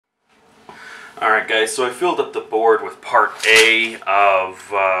Alright guys, so I filled up the board with part A of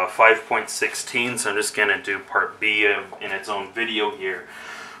 5.16, so I'm just going to do part B in its own video here.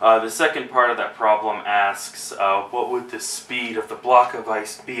 The second part of that problem asks, what would the speed of the block of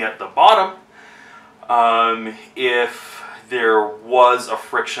ice be at the bottom if there was a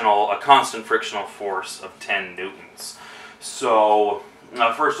constant frictional force of 10 newtons. So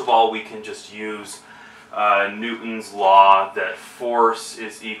first of all, we can just use Newton's law that force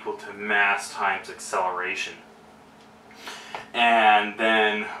is equal to mass times acceleration. And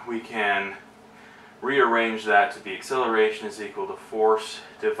then we can rearrange that to be acceleration is equal to force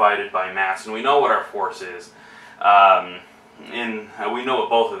divided by mass. And we know what our force is. We know what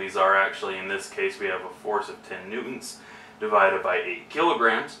both of these are actually. In this case we have a force of 10 newtons divided by 8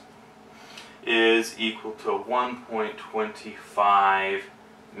 kilograms is equal to 1.25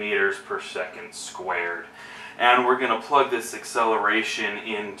 meters per second squared. And we're going to plug this acceleration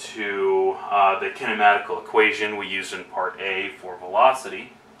into the kinematical equation we used in part A for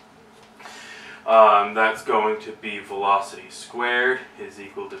velocity. That's going to be velocity squared is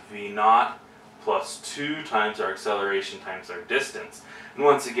equal to v naught plus 2 times our acceleration times our distance. And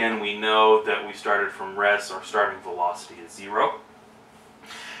once again, we know that we started from rest, or starting velocity is 0.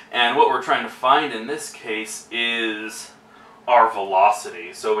 And what we're trying to find in this case is our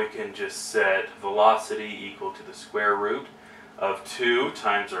velocity. So we can just set velocity equal to the square root of 2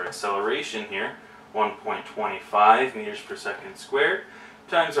 times our acceleration here, 1.25 meters per second squared,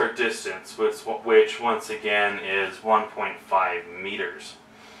 times our distance, which once again is 1.5 meters.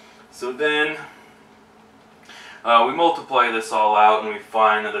 So then we multiply this all out and we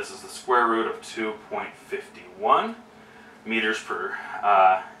find that this is the square root of 2.51 meters per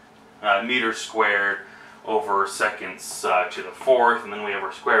meters squared over seconds to the fourth, and then we have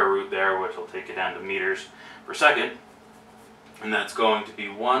our square root there, which will take it down to meters per second, and that's going to be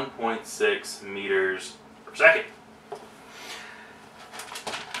 1.6 meters per second.